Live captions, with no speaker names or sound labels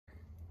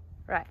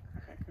Right.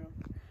 Okay, cool.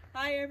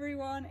 Hi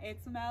everyone,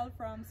 it's Mel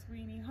from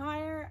Sweeney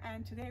Hire,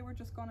 and today we're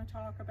just going to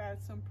talk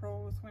about some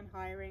pros when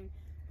hiring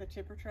the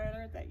tipper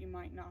trailer that you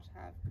might not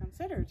have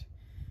considered.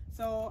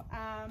 So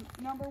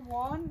number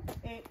one,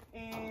 it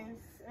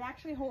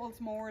actually holds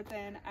more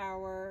than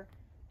our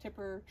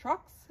tipper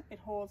trucks. It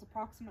holds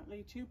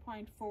approximately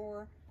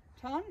 2.4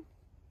 ton.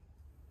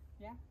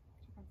 Yeah,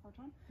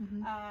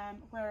 2.4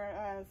 ton.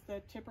 Whereas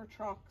the tipper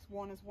trucks,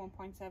 one is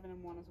 1.7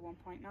 and one is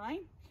 1.9.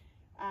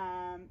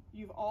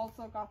 You've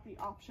also got the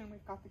option,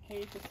 we've got the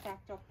cages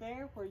stacked up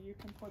there where you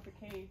can put the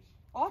cage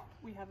up.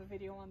 We have a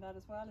video on that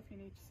as well if you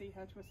need to see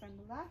how to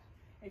assemble that.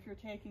 If you're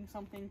taking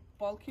something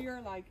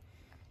bulkier, like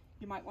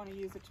you might want to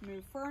use it to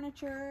move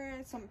furniture.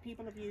 Some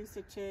people have used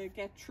it to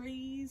get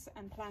trees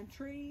and plant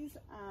trees.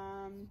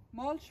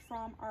 Mulch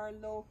from our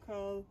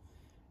local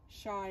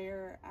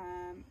shire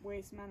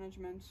waste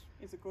management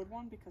is a good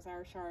one because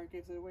our shire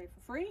gives it away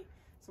for free.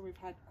 So we've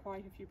had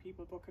quite a few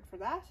people book it for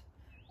that.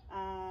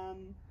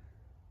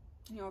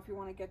 You know, if you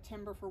want to get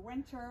timber for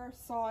winter,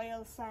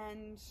 soil,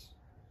 sand,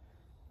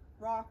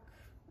 rock,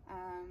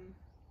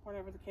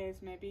 whatever the case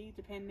may be,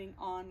 depending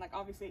on, like,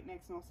 obviously it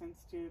makes no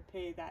sense to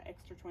pay that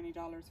extra $20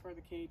 for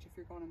the cage if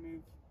you're going to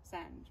move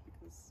sand,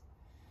 because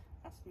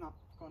that's not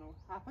going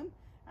to happen.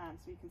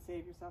 So you can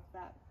save yourself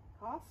that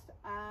cost.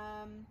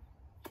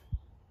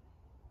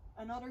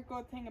 Another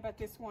good thing about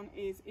this one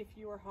is if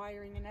you are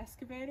hiring an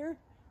excavator,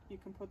 you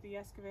can put the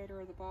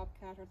excavator or the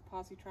bobcat or the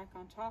posi track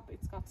on top.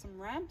 It's got some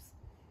ramps.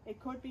 It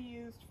could be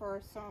used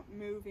for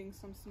moving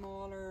some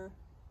smaller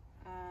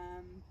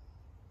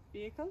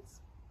vehicles.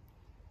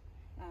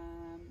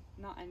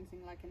 Not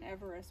anything like an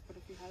Everest, but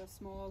if you had a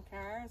small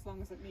car, as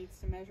long as it meets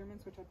the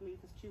measurements, which I believe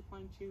is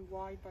 2.2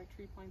 wide by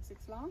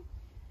 3.6 long.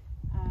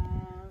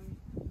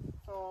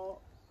 So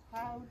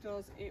how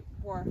does it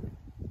work?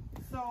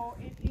 So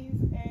it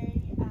is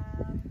a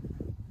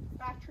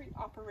battery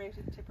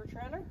operated tipper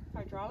trailer,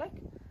 hydraulic.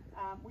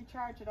 We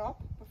charge it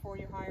up before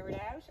you hire it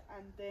out,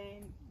 and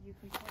then you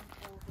can come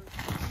over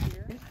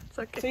here. It's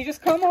okay. So you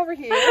just come over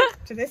here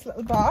to this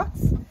little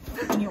box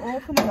and you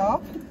open it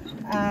up.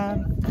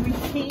 We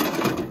keep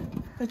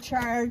the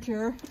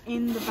charger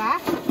in the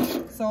back,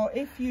 so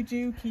if you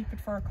do keep it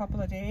for a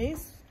couple of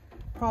days,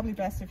 probably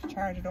best if you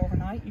charge it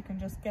overnight. You can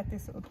just get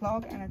this little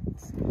plug and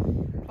it's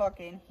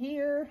plug in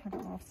here. I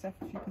don't know if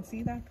you can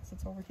see that because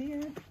it's over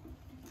here.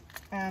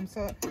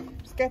 So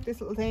just get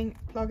this little thing,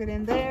 plug it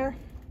in there,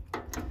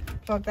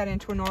 plug that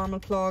into a normal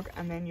plug,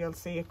 and then you'll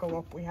see it go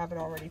up. We have it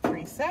already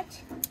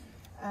preset.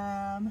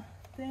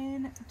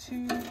 Then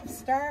to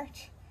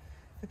start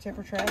the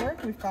tipper trailer,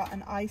 we've got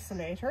an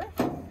isolator,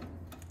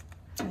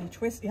 and you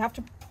twist, you have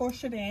to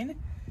push it in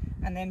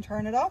and then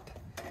turn it up,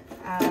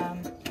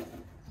 and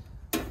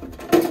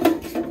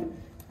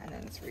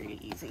then it's really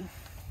easy.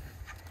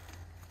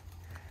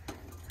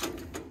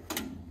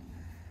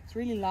 It's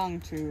really long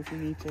too if you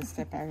need to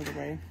step out of the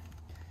way.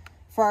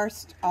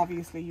 First,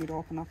 obviously you'd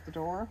open up the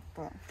door,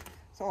 but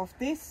so if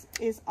this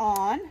is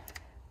on,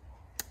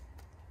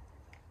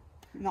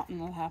 nothing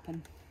will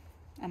happen.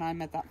 And I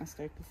made that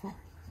mistake before.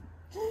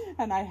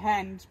 And I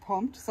hand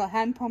pumped. So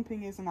hand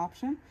pumping is an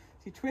option.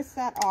 So you twist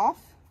that off,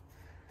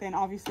 then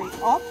obviously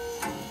up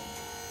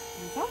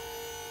and up.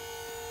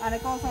 And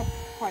it goes up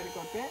quite a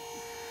good bit.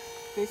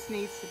 This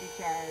needs to be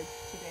charged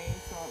today,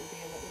 so it will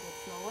be a little bit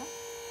slower.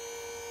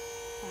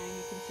 And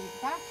you can see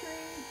the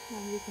battery,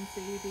 and you can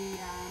see the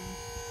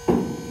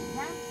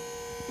ramp.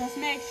 Just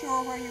make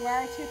sure where you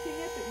are tipping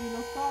it that you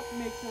look up,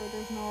 make sure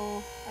there's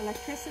no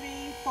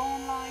electricity,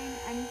 phone line,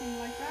 anything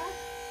like that.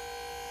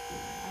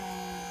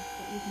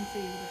 But you can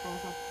see that it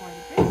goes up quite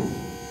a bit.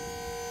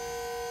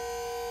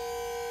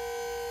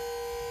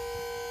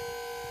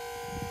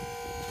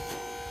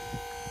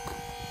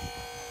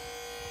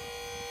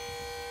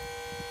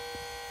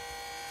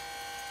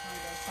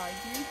 Side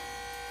view.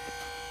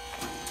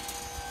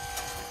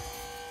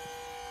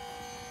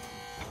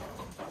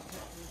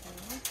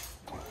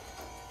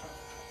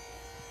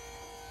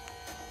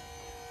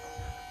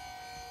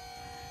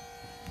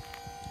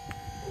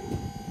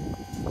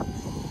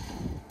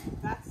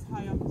 That's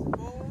high up as it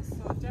goes,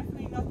 so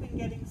definitely nothing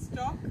getting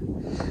stuck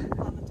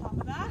on the top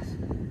of that.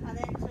 And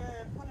then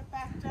to put it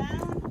back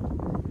down,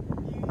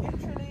 you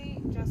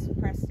literally just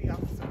press the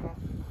opposite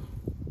button.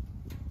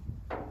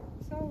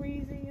 So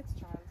easy, it's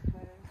child's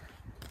play.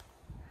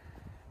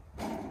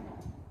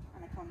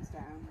 And it comes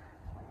down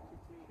quite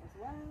quickly as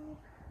well.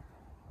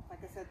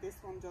 Like I said, this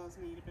one does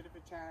need a bit of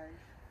a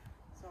charge,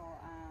 so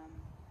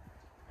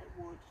it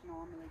would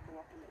normally go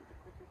up a little bit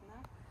quicker than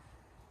that.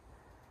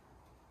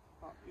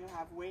 But you'll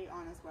have weight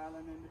on as well,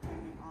 and then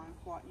depending on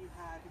what you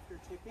have, if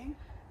you're tipping,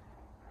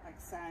 like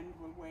sand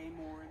will weigh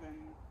more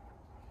than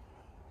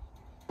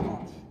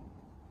mulch,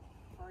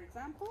 for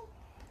example.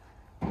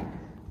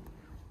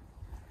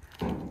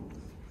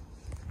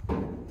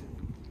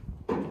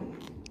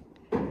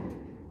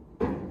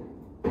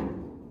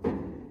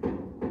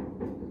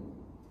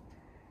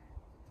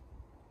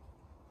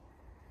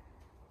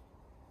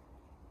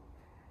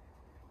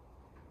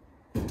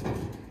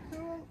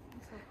 Cool.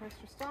 So press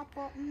your stop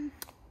button.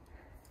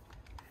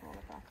 Roll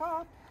it back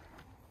up.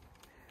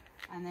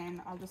 And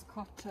then I'll just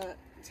cut to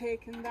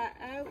taking that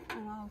out,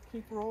 and I'll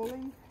keep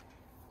rolling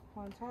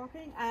while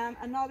talking.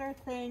 Another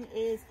thing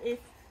is,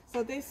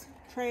 so this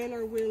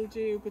trailer will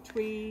do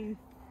between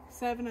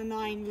 7 and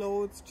 9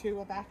 loads to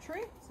a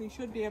battery, so you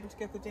should be able to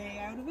get the day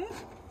out of it,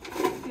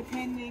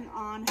 depending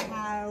on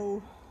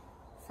how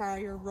far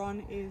your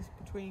run is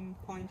between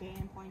point A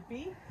and point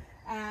B.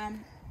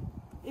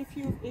 If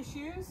you have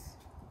issues,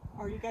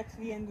 or you get to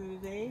the end of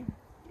the day,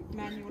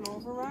 manual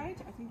override,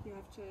 I think you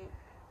have to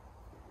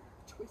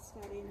twist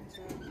that in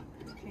to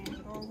change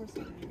it over so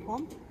you can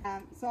pump.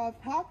 So I'll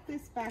pop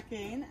this back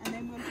in, and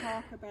then we'll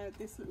talk about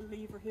this little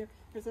lever here.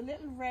 There's a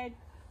little red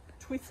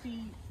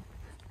twisty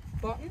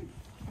button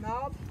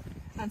knob,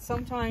 and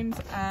sometimes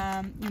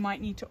you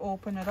might need to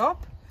open it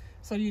up.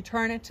 So you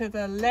turn it to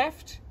the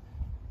left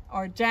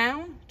or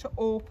down to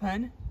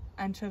open,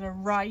 and to the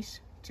right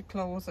to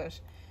close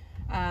it.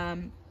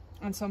 And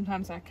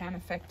sometimes that can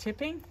affect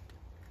tipping.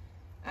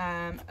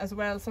 As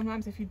well,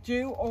 sometimes if you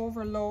do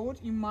overload,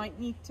 you might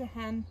need to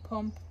hand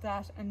pump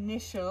that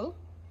initial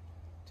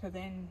to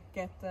then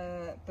get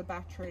the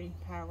battery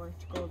power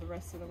to go the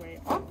rest of the way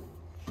up.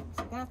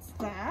 So that's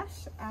that.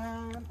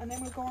 And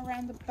then we'll go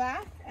around the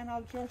back, and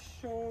I'll just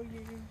show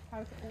you how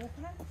to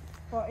open it.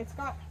 But it's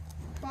got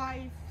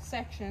 5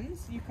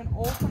 sections. You can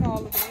open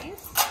all of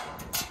these.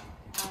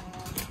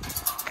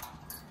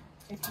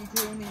 If you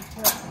do need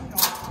to, you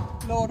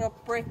know, load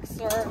up bricks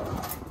or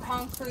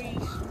concrete,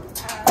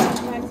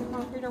 bags of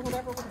concrete or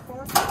whatever with a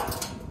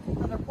forklift.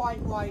 And they're quite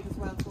wide as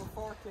well, so a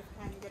forklift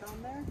can get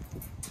on there.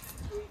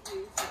 We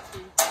use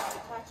the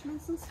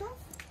attachments and stuff.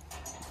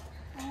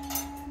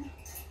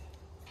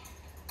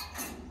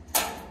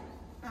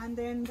 And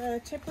then the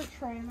tipper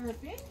trailer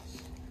bit,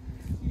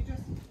 you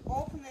just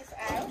open this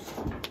out,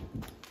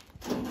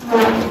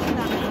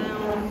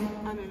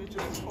 and then it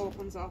just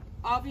opens up.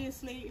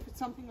 Obviously, if it's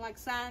something like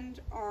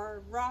sand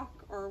or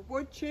rock or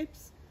wood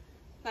chips,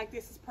 like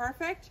this is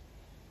perfect.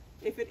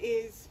 If it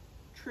is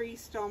tree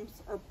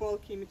stumps or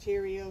bulky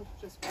material,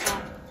 just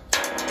pop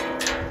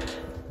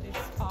this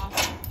off.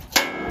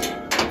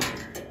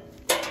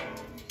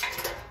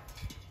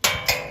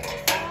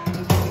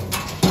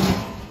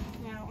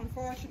 Now,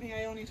 unfortunately,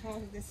 I only thought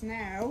of this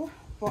now,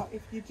 but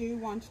if you do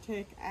want to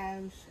take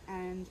out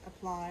and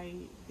apply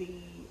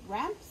the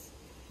ramps,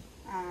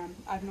 I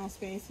have no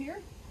space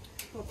here,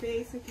 but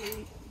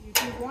basically you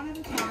do one at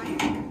a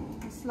time,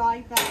 you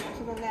slide that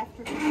to the left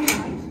or to the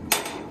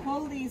right,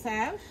 pull these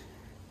out,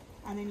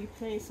 and then you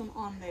place them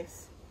on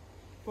this.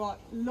 But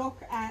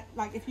look at,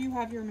 like, if you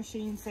have your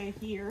machine, say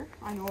here,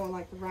 I know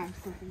like the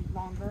ramps would be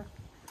longer,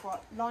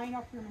 but line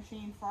up your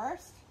machine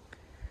first,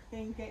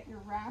 then get your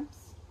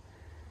ramps,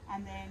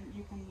 and then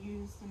you can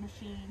use the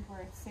machine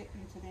where it's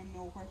sitting to then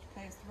know where to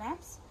place the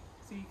ramps.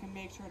 So you can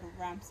make sure the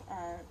ramps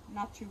are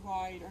not too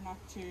wide or not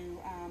too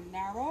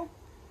narrow,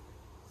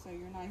 so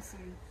you're nice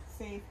and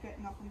safe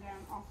getting up and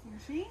down off the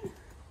machine.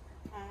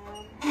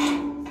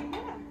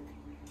 Yeah.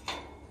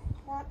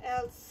 What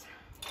else?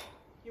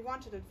 You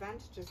wanted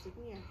advantages,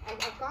 didn't you?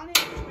 I've gone in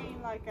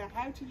between like a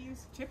how to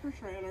use a tipper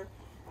trailer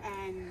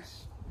and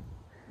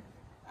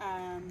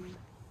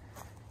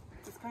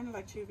it's kind of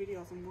like 2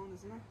 videos in one,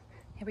 isn't it?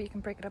 Yeah, but you can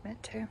break it up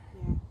into 2. Yeah,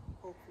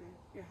 hopefully.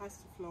 It has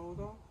to flow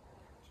though,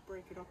 to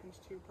break it up into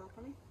 2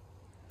 properly.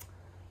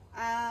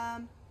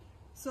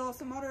 So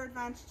some other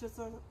advantages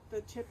of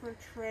the tipper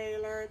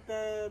trailer: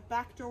 the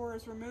back door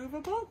is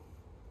removable.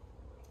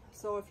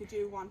 So if you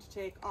do want to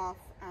take off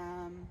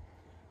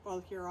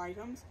bulkier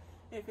items,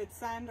 if it's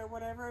sand or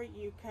whatever,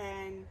 you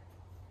can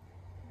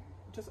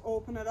just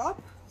open it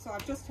up. So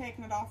I've just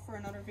taken it off for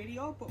another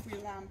video, but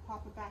we'll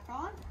pop it back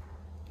on,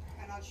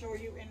 and I'll show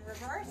you in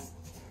reverse.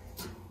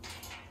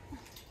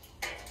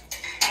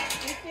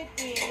 If it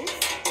is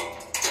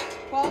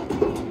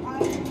bulky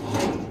items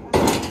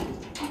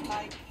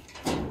like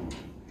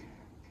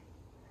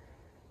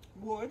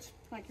wood,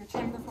 like your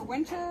timber for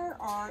winter,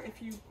 or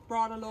if you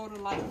brought a load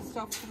of like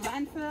stuff to the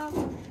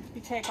landfill,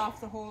 you take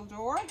off the whole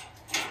door.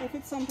 If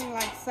it's something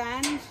like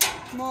sand,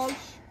 mulch,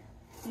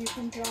 you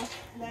can just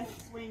let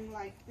it swing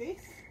like this,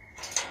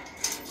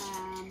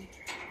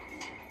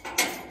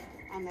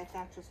 and let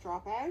that just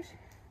drop out.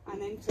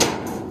 And then to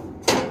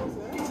close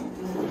it,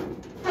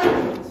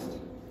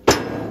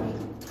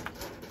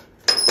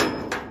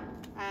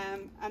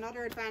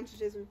 another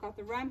advantage is we've got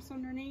the ramps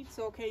underneath.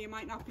 So okay, you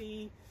might not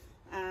be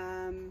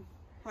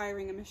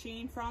hiring a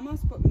machine from us,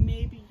 but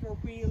maybe you're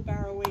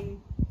wheelbarrowing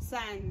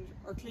sand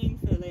or clean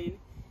fill in,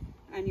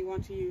 and you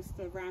want to use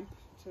the ramp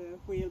to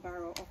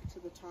wheelbarrow up to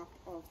the top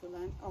of the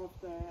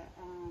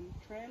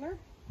trailer.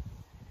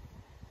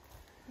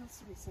 What else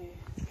did we say?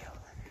 Fuel.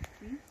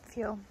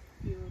 Fuel.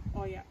 Fuel.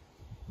 Oh yeah.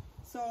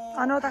 So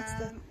I know that's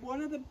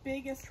one of the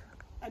biggest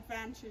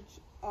advantage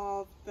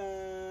of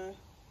the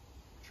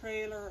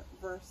trailer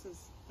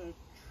versus the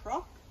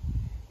truck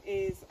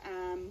is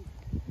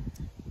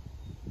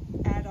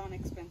add-on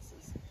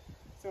expenses.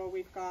 So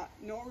we've got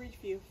no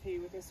refuel fee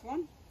with this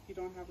one. You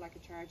don't have like a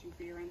charging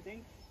fee or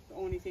anything. The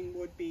only thing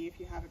would be if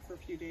you have it for a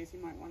few days, you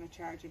might want to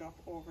charge it up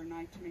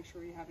overnight to make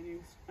sure you have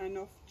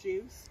enough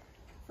juice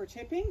for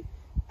tipping.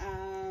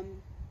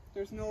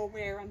 There's no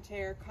wear and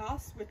tear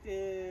costs with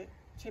the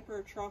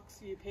tipper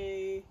trucks. You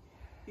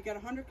get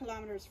 100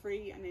 kilometers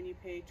free, and then you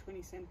pay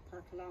 20 cents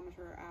per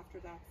kilometer after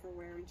that for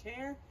wear and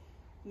tear.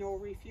 No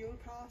refuel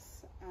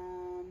costs.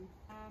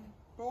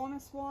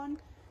 Bonus one,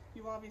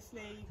 you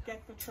obviously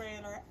get the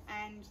trailer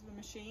and the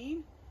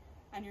machine,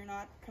 and you're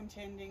not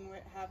contending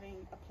with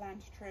having a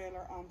plant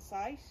trailer on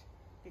site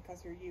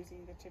because you're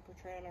using the tipper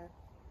trailer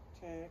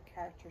to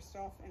cart your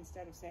stuff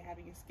instead of, say,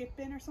 having a skip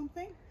bin or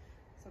something.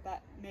 So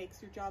that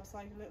makes your job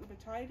site a little bit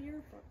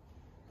tidier. But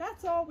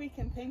that's all we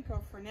can think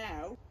of for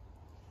now.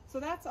 So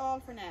that's all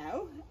for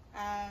now.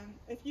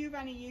 If you have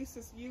any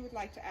uses you would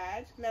like to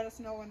add, let us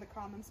know in the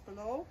comments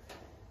below.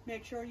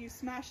 Make sure you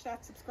smash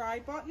that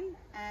subscribe button,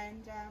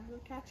 and we'll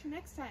catch you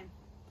next time.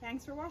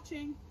 Thanks for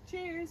watching.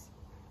 Cheers.